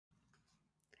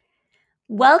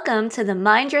Welcome to the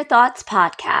Mind Your Thoughts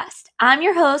podcast. I'm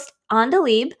your host,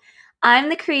 Andalib. I'm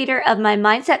the creator of my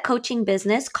mindset coaching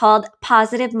business called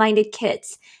Positive Minded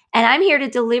Kids, and I'm here to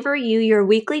deliver you your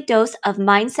weekly dose of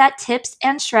mindset tips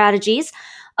and strategies,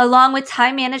 along with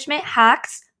time management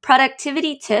hacks,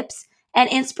 productivity tips, and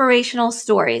inspirational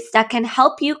stories that can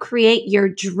help you create your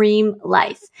dream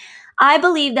life. I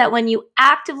believe that when you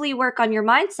actively work on your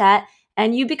mindset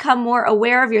and you become more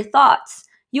aware of your thoughts,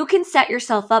 you can set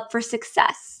yourself up for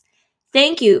success.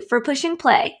 Thank you for pushing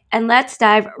play, and let's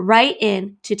dive right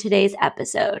into today's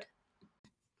episode.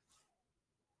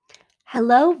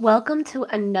 Hello, welcome to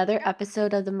another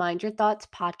episode of the Mind Your Thoughts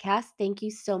podcast. Thank you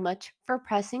so much for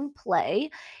pressing play.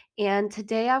 And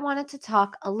today I wanted to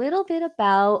talk a little bit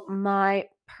about my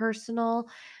personal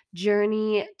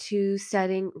journey to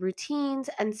setting routines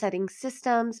and setting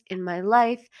systems in my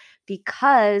life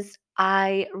because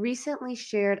I recently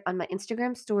shared on my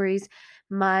Instagram stories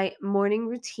my morning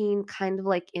routine, kind of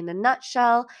like in a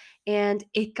nutshell, and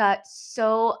it got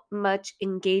so much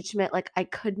engagement. Like, I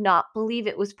could not believe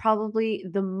it was probably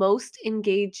the most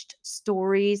engaged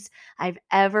stories I've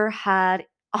ever had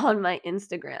on my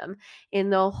Instagram in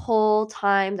the whole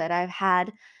time that I've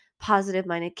had Positive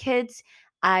Minded Kids.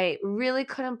 I really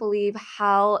couldn't believe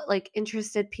how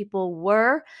interested people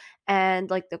were and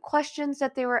the questions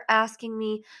that they were asking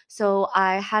me. So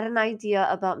I had an idea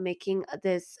about making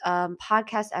this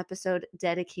podcast episode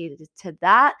dedicated to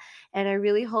that, and I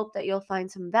really hope that you'll find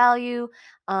some value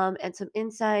and some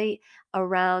insight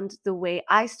around the way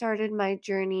I started my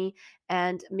journey.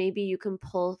 And maybe you can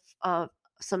pull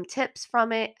some tips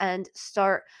from it and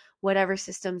start whatever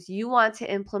systems you want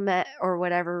to implement or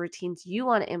whatever routines you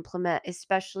want to implement,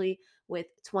 especially with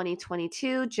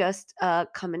 2022 just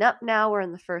coming up now. We're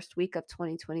in the first week of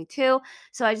 2022.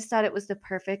 So I just thought it was the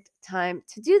perfect time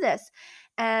to do this.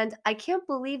 And I can't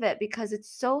believe it because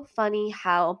it's so funny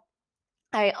how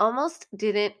I almost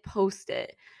didn't post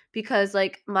it because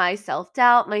my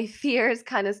self-doubt, my fears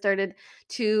kind of started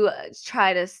to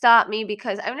try to stop me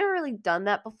because I've never really done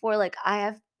that before. Like, I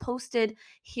have posted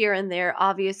here and there,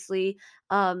 obviously,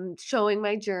 showing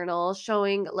my journal,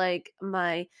 showing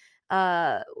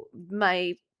uh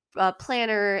my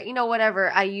planner,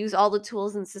 whatever. I use all the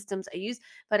tools and systems I use,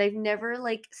 but I've never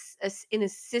in a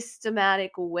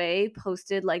systematic way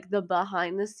posted the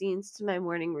behind the scenes to my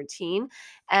morning routine.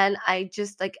 And I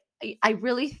just I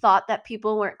really thought that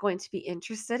people weren't going to be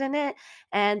interested in it.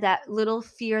 And that little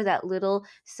fear, that little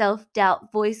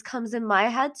self-doubt voice comes in my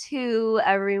head too,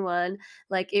 everyone.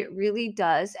 It really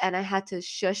does. And I had to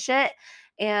shush it.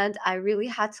 And I really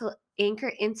had to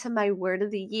anchor into my word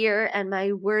of the year. And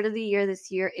my word of the year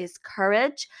this year is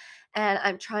courage. And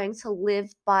I'm trying to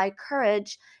live by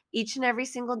courage each and every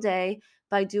single day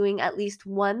by doing at least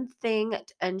one thing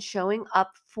and showing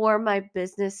up for my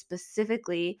business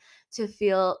specifically to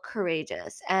feel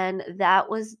courageous. And that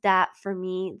was that for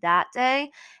me that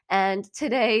day. And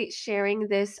today, sharing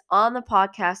this on the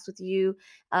podcast with you,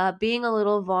 being a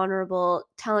little vulnerable,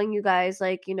 telling you guys,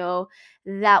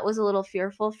 that was a little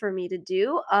fearful for me to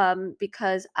do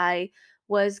because I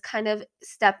was kind of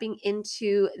stepping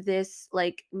into this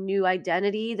new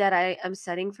identity that I am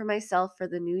setting for myself for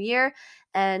the new year.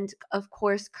 And of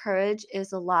course, courage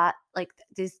is a lot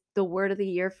this the word of the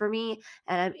year for me,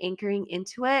 and I'm anchoring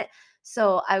into it.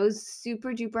 So I was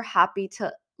super duper happy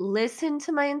to listen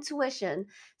to my intuition.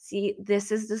 See,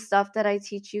 this is the stuff that I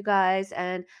teach you guys,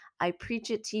 and I preach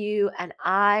it to you, and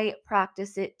I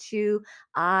practice it too.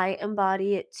 I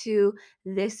embody it too.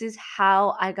 This is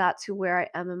how I got to where I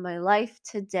am in my life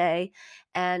today.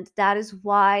 And that's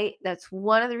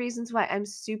one of the reasons why I'm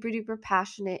super duper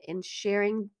passionate in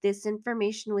sharing this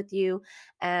information with you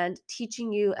and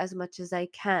teaching you as much as I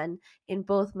can in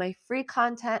both my free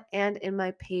content and in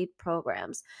my paid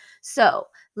programs. So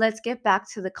let's get back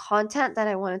to the content that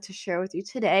I wanted to share with you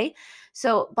today.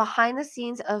 So, behind the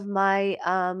scenes of my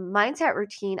mindset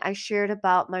routine, I shared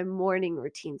about my morning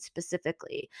routine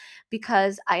specifically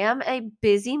because I am a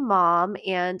busy mom.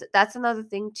 And that's another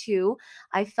thing, too.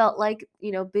 I felt like,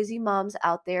 busy moms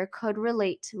out there could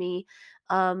relate to me.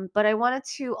 But I wanted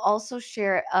to also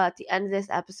share at the end of this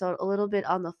episode a little bit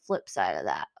on the flip side of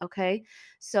that. Okay.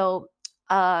 So,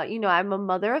 I'm a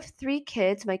mother of three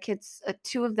kids. My kids,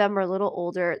 two of them are a little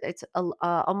older. It's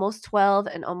almost 12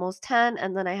 and almost 10.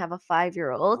 And then I have a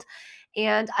 5-year-old.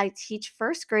 And I teach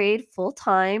first grade full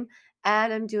time.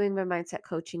 And I'm doing my mindset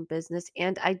coaching business.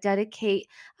 And I dedicate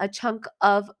a chunk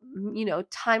of,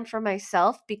 time for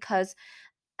myself because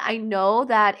I know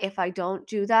that if I don't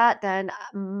do that, then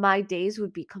my days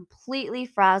would be completely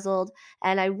frazzled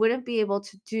and I wouldn't be able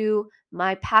to do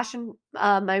my passion,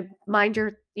 my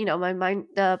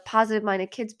the Positive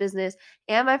Minded Kids business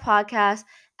and my podcast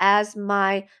as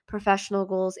my professional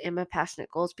goals and my passionate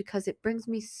goals, because it brings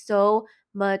me so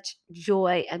much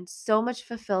joy and so much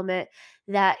fulfillment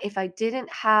that if I didn't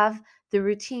have the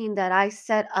routine that I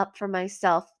set up for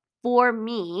myself for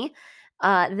me,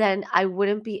 then I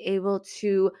wouldn't be able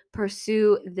to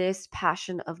pursue this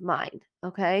passion of mine.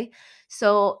 Okay.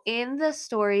 So in the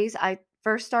stories, I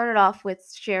first started off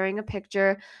with sharing a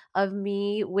picture of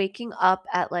me waking up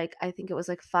at like, I think it was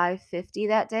like 5:50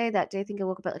 that day. That day, I think I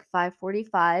woke up at like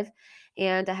 5:45,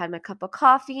 and I had my cup of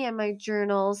coffee and my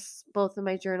journals, both of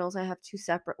my journals. I have two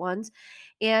separate ones.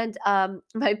 And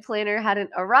my planner hadn't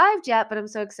arrived yet, but I'm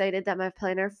so excited that my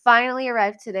planner finally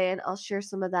arrived today. And I'll share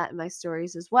some of that in my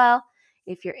stories as well.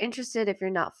 If you're interested, if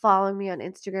you're not following me on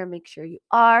Instagram, make sure you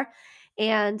are.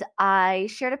 And I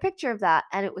shared a picture of that,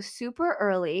 and it was super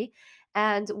early.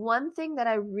 And one thing that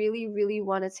I really, really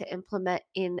wanted to implement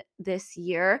in this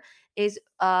year is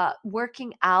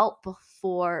working out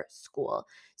before school.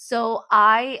 So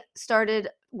I started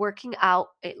working out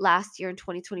last year in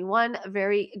 2021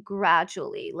 very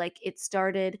gradually. Like it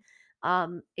started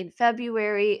in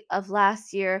February of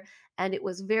last year, and it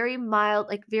was very mild,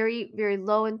 like very, very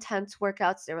low intense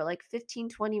workouts. They were like 15,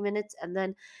 20 minutes. And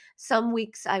then some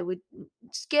weeks I would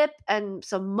skip, and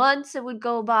some months it would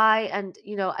go by, and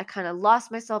I kind of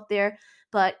lost myself there.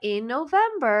 But in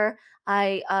November,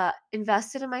 I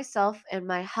invested in myself and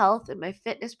my health and my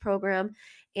fitness program,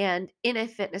 and in a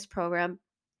fitness program.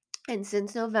 And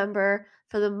since November,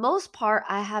 for the most part,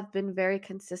 I have been very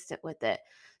consistent with it.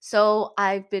 So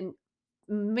I've been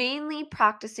mainly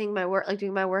practicing my work, like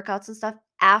doing my workouts and stuff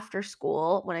after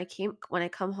school when I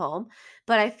come home.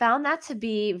 But I found that to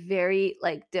be very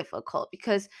like difficult,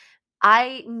 because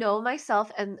I know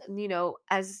myself, and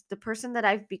as the person that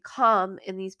I've become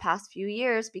in these past few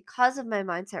years because of my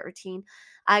mindset routine,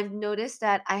 I've noticed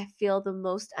that I feel the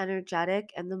most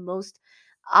energetic and the most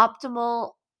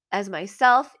optimal as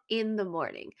myself in the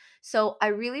morning. So I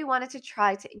really wanted to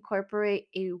try to incorporate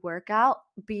a workout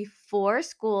before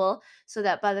school, so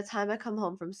that by the time I come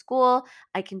home from school,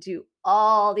 I can do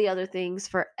all the other things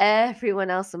for everyone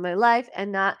else in my life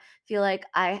and not feel like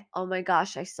oh my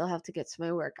gosh, I still have to get to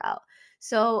my workout.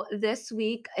 So this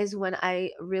week is when I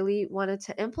really wanted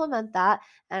to implement that.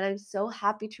 And I'm so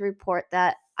happy to report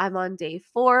that I'm on day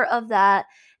 4 of that.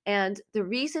 And the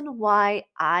reason why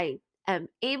I am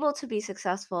able to be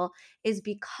successful is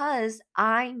because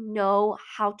I know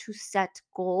how to set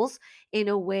goals in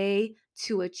a way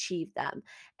to achieve them.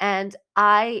 And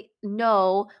I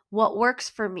know what works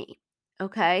for me.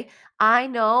 Okay. I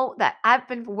know that I've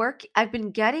been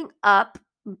getting up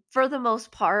for the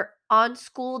most part on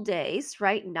school days,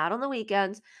 right? Not on the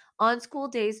weekends. On school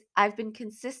days, I've been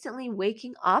consistently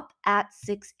waking up at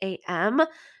 6 a.m.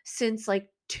 since like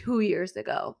 2 years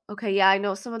ago. Okay. Yeah, I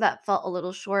know some of that felt a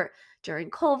little short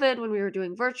during COVID when we were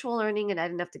doing virtual learning and I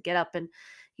didn't have to get up and,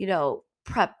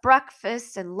 prep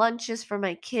breakfasts and lunches for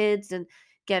my kids and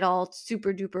get all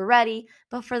super duper ready.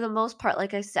 But for the most part,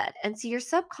 like I said, and see, your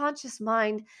subconscious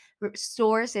mind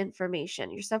stores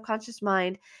information. Your subconscious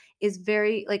mind is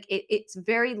very like it's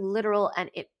very literal, and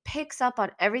it picks up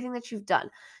on everything that you've done.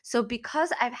 So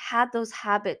because I've had those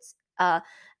habits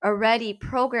already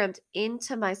programmed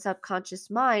into my subconscious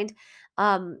mind,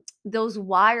 those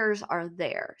wires are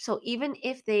there. So even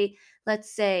if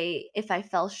let's say if I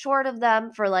fell short of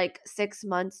them for like 6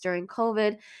 months during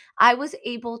COVID, I was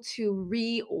able to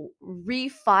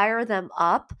refire them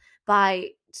up by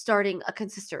starting a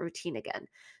consistent routine again.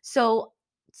 So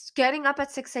getting up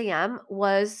at 6 a.m.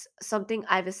 was something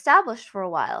I've established for a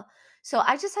while. So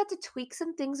I just had to tweak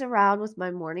some things around with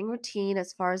my morning routine,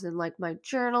 as far as in like my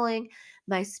journaling,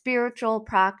 my spiritual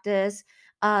practice,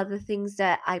 the things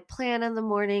that I plan in the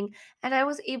morning. And I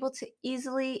was able to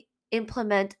easily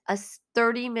implement a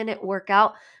 30-minute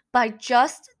workout by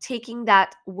just taking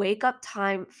that wake up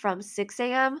time from 6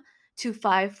 a.m. to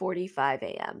 5:45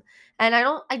 a.m. And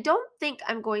I don't think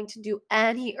I'm going to do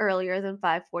any earlier than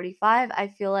 5:45. I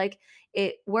feel like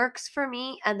it works for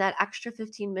me, and that extra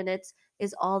 15 minutes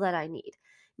is all that I need.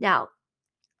 Now,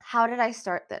 how did I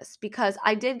start this? Because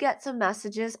I did get some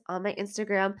messages on my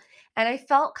Instagram, and I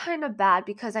felt kind of bad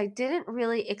because I didn't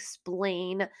really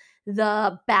explain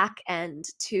the back end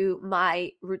to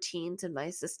my routines and my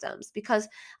systems, because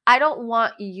I don't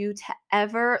want you to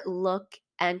ever look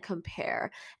and compare.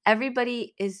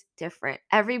 Everybody is different.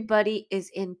 Everybody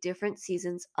is in different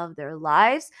seasons of their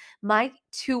lives. My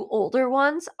two older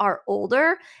ones are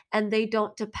older, and they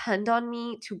don't depend on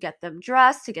me to get them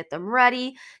dressed, to get them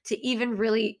ready, to even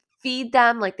really feed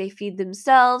them like they feed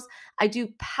themselves. I do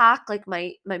pack like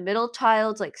my middle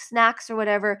child's like snacks or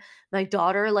whatever. My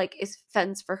daughter like is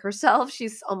fends for herself.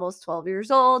 She's almost 12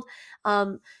 years old.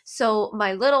 So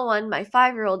my little one, my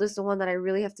 5-year-old, is the one that I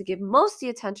really have to give most of the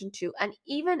attention to. And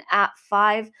even at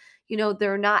 5,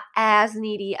 they're not as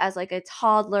needy as like a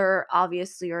toddler,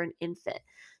 obviously, or an infant.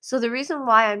 So the reason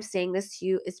why I'm saying this to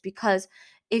you is because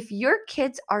if your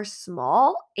kids are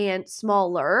small and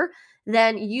smaller,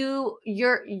 then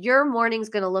your morning's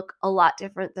going to look a lot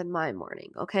different than my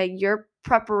morning, okay? Your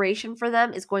preparation for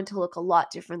them is going to look a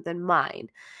lot different than mine.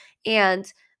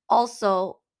 And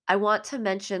also, I want to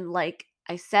mention, like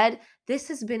I said, this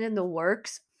has been in the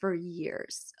works for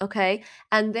years, okay?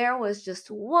 And there was just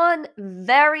one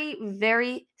very,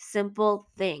 very simple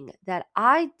thing that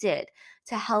I did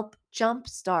to help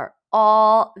jumpstart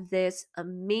all this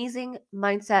amazing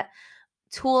mindset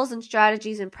tools and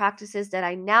strategies and practices that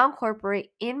I now incorporate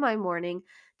in my morning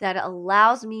that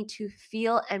allows me to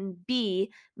feel and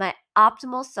be my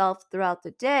optimal self throughout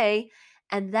the day.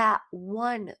 And that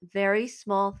one very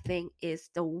small thing is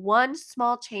the one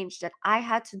small change that I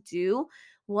had to do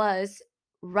was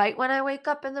right when I wake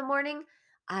up in the morning,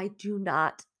 I do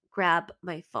not grab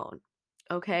my phone.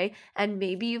 Okay. And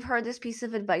maybe you've heard this piece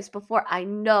of advice before. I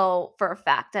know for a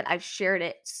fact that I've shared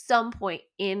it some point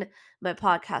in my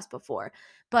podcast before,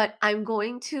 but I'm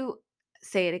going to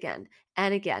say it again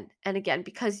and again and again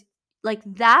because like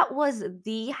that was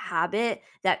the habit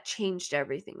that changed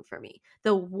everything for me.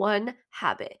 The one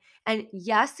habit. And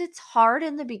yes, it's hard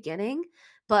in the beginning,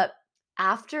 but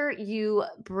after you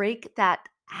break that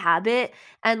habit,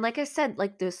 and like I said,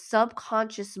 like the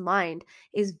subconscious mind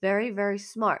is very, very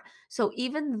smart. So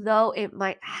even though it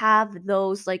might have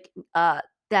those like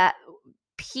that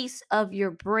piece of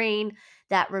your brain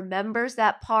that remembers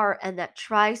that part and that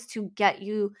tries to get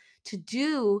you to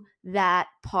do that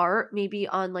part maybe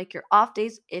on like your off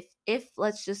days, if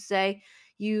let's just say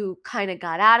you kind of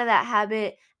got out of that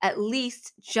habit, at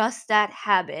least just that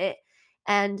habit,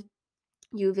 and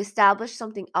you've established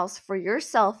something else for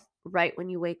yourself right when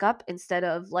you wake up instead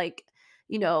of like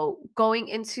going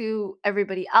into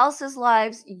everybody else's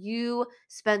lives. You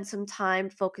spend some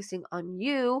time focusing on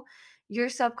you. Your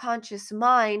subconscious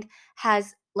mind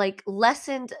has like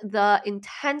lessened the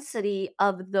intensity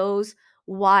of those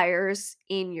wires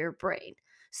in your brain,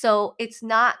 so it's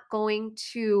not going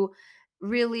to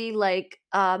really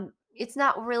it's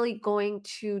not really going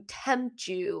to tempt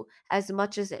you as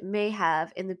much as it may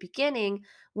have in the beginning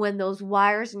when those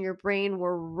wires in your brain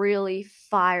were really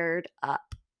fired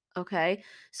up. Okay.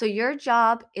 So your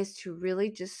job is to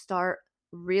really just start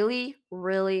really,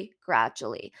 really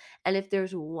gradually. And if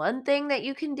there's one thing that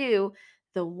you can do,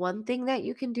 the one thing that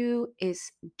you can do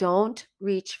is don't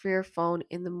reach for your phone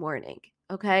in the morning.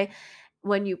 Okay.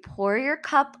 When you pour your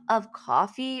cup of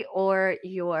coffee or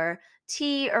your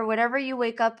tea or whatever you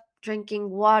wake up drinking,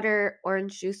 water,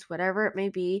 orange juice, whatever it may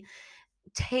be,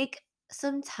 take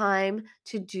some time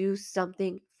to do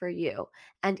something for you.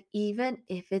 And even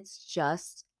if it's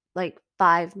just like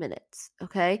 5 minutes,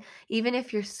 okay? Even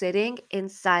if you're sitting in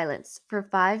silence for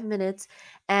 5 minutes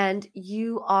and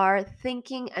you are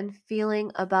thinking and feeling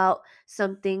about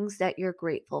some things that you're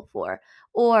grateful for,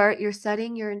 or you're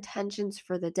setting your intentions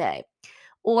for the day,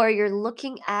 or you're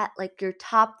looking at like your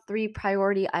top 3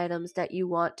 priority items that you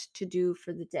want to do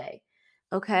for the day.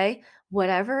 Okay?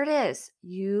 Whatever it is,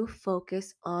 you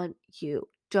focus on you.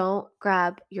 Don't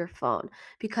grab your phone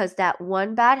because that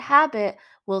one bad habit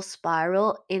will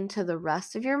spiral into the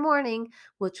rest of your morning,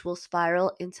 which will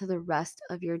spiral into the rest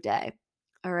of your day.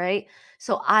 All right?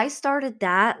 So I started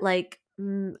that like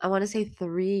I want to say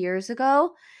 3 years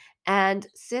ago, and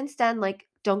since then, like,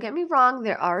 don't get me wrong,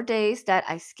 there are days that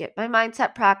I skip my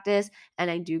mindset practice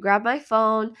and I do grab my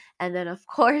phone. And then, of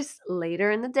course, later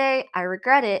in the day, I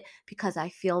regret it because I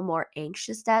feel more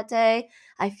anxious that day.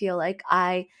 I feel like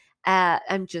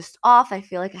I'm just off. I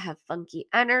feel like I have funky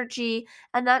energy.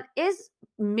 And that is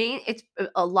it's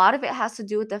a lot of it has to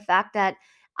do with the fact that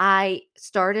I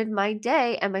started my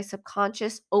day and my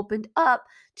subconscious opened up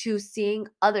to seeing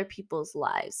other people's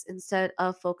lives instead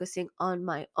of focusing on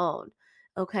my own.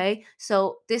 Okay.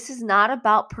 So this is not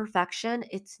about perfection.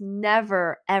 It's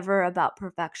never, ever about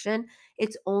perfection.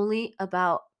 It's only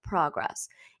about progress.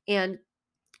 And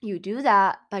you do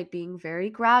that by being very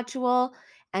gradual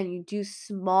and you do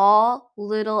small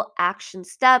little action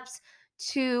steps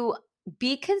to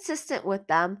be consistent with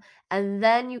them. And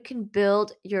then you can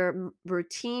build your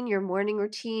routine, your morning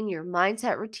routine, your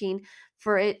mindset routine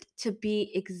for it to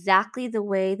be exactly the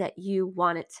way that you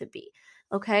want it to be.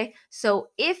 Okay. So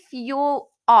if you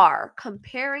are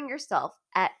comparing yourself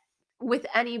at with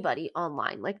anybody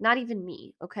online, like not even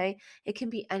me, okay? It can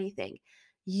be anything.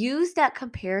 Use that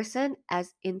comparison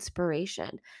as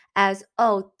inspiration, as,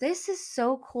 oh, this is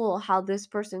so cool how this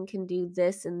person can do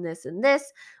this and this and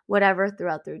this, whatever,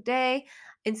 throughout their day.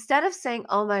 Instead of saying,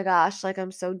 oh my gosh, like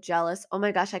I'm so jealous. Oh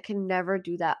my gosh, I can never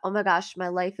do that. Oh my gosh, my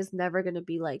life is never going to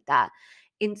be like that.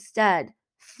 Instead,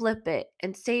 flip it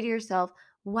and say to yourself,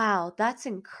 wow, that's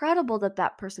incredible that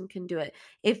that person can do it.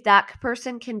 If that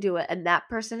person can do it and that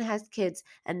person has kids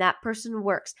and that person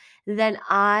works, then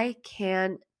I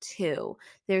can too.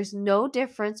 There's no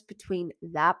difference between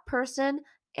that person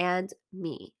and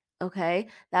me. Okay.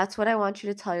 That's what I want you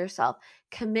to tell yourself.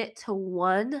 Commit to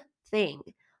one thing,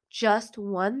 just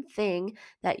one thing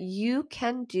that you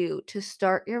can do to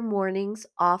start your mornings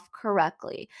off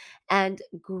correctly and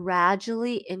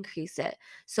gradually increase it.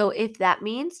 So if that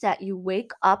means that you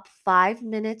wake up 5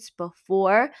 minutes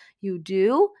before you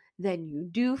do, then you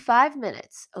do 5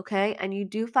 minutes, okay? And you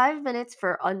do 5 minutes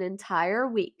for an entire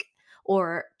week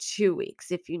or 2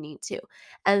 weeks if you need to.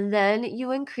 And then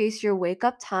you increase your wake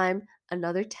up time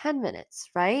another 10 minutes,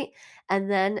 right? And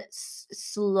then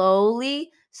slowly,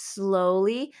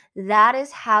 that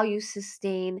is how you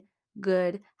sustain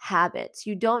good habits.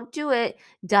 You don't do it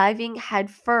diving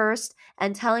headfirst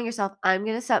and telling yourself, I'm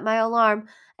going to set my alarm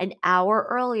an hour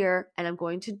earlier and I'm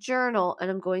going to journal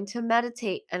and I'm going to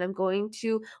meditate and I'm going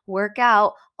to work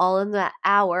out all in that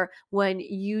hour when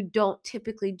you don't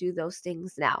typically do those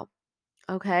things now.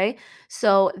 Okay,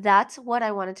 so that's what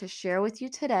I wanted to share with you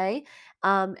today.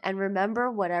 And remember,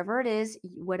 whatever it is,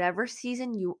 whatever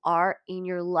season you are in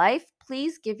your life,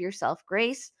 please give yourself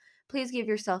grace. Please give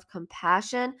yourself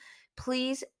compassion.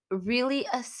 Please really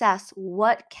assess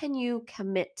what can you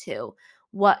commit to?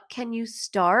 What can you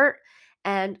start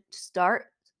and start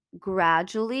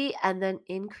gradually and then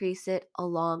increase it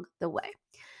along the way.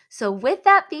 So, with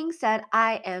that being said,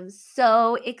 I am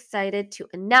so excited to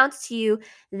announce to you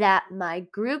that my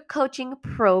group coaching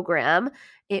program,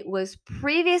 it was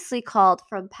previously called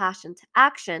From Passion to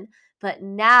Action, but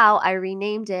now I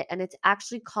renamed it and it's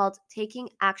actually called Taking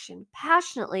Action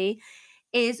Passionately,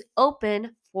 is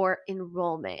open for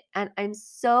enrollment. And I'm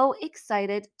so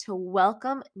excited to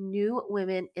welcome new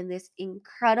women in this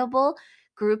incredible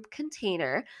group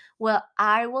container. Well,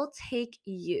 I will take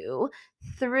you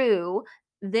through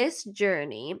this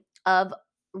journey of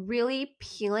really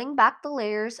peeling back the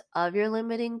layers of your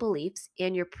limiting beliefs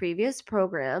in your previous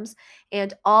programs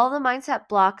and all the mindset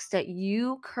blocks that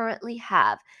you currently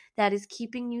have that is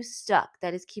keeping you stuck,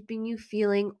 that is keeping you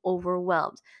feeling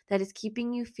overwhelmed, that is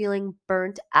keeping you feeling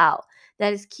burnt out,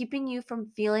 that is keeping you from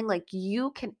feeling like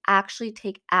you can actually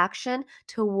take action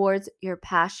towards your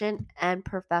passion and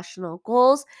professional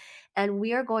goals. And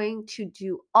we are going to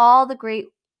do all the great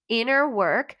inner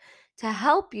work to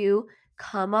help you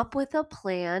come up with a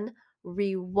plan,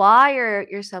 rewire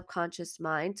your subconscious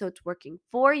mind so it's working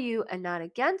for you and not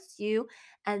against you,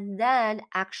 and then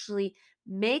actually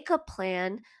make a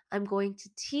plan. I'm going to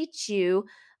teach you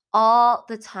all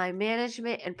the time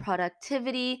management and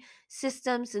productivity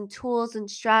systems and tools and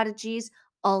strategies,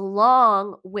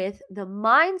 along with the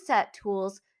mindset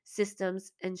tools,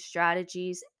 systems, and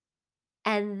strategies.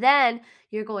 And then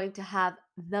you're going to have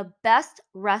the best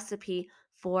recipe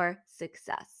for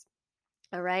success.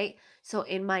 All right. So,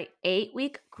 in my 8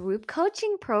 week group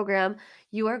coaching program,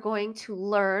 you are going to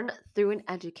learn through an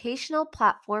educational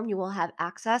platform. You will have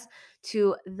access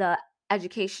to the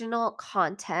educational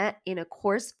content in a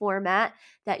course format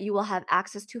that you will have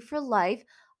access to for life,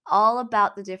 all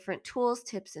about the different tools,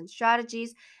 tips, and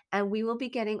strategies. And we will be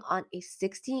getting on a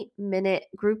 60-minute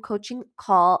group coaching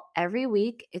call every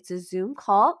week. It's a Zoom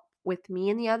call with me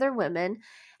and the other women.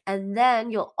 And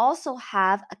then you'll also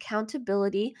have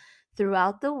accountability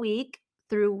throughout the week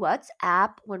through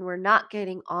WhatsApp when we're not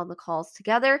getting on the calls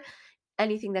together.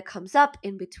 Anything that comes up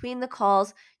in between the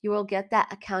calls, you will get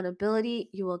that accountability,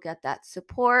 you will get that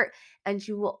support, and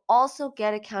you will also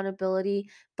get accountability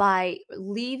by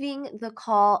leaving the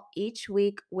call each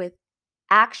week with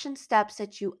action steps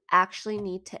that you actually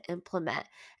need to implement.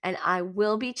 And I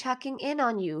will be checking in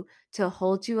on you to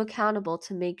hold you accountable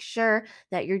to make sure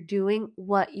that you're doing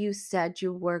what you said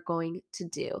you were going to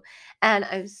do. And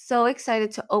I'm so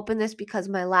excited to open this because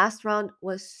my last round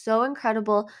was so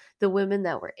incredible. The women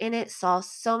that were in it saw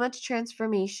so much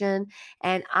transformation,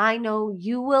 and I know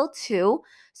you will too.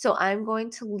 So I'm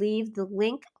going to leave the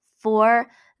link for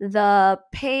the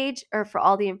page or for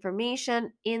all the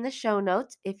information in the show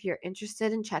notes if you're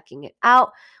interested in checking it out,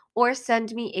 or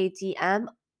send me a DM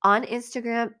on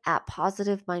Instagram at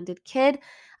Positive Minded Kid.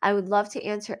 I would love to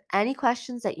answer any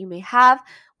questions that you may have.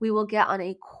 We will get on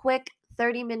a quick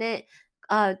 30-minute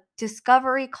a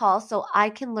discovery call so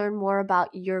I can learn more about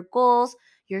your goals,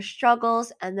 your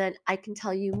struggles, and then I can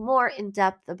tell you more in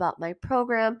depth about my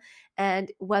program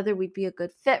and whether we'd be a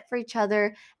good fit for each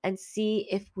other, and see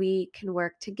if we can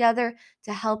work together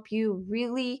to help you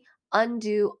really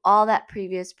undo all that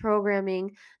previous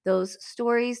programming, those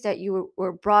stories that you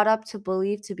were brought up to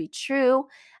believe to be true,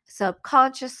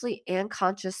 subconsciously and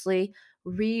consciously.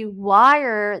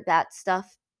 Rewire that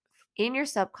stuff in your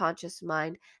subconscious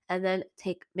mind, and then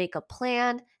make a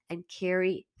plan and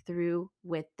carry through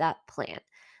with that plan.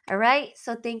 All right.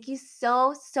 So thank you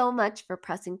so much for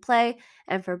pressing play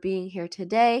and for being here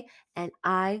today. And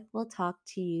I will talk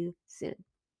to you soon.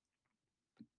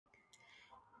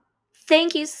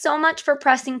 Thank you so much for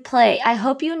pressing play. I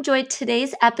hope you enjoyed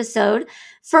today's episode.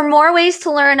 For more ways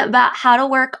to learn about how to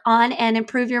work on and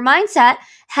improve your mindset,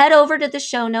 head over to the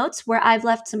show notes where I've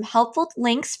left some helpful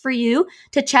links for you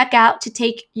to check out to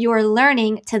take your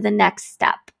learning to the next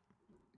step.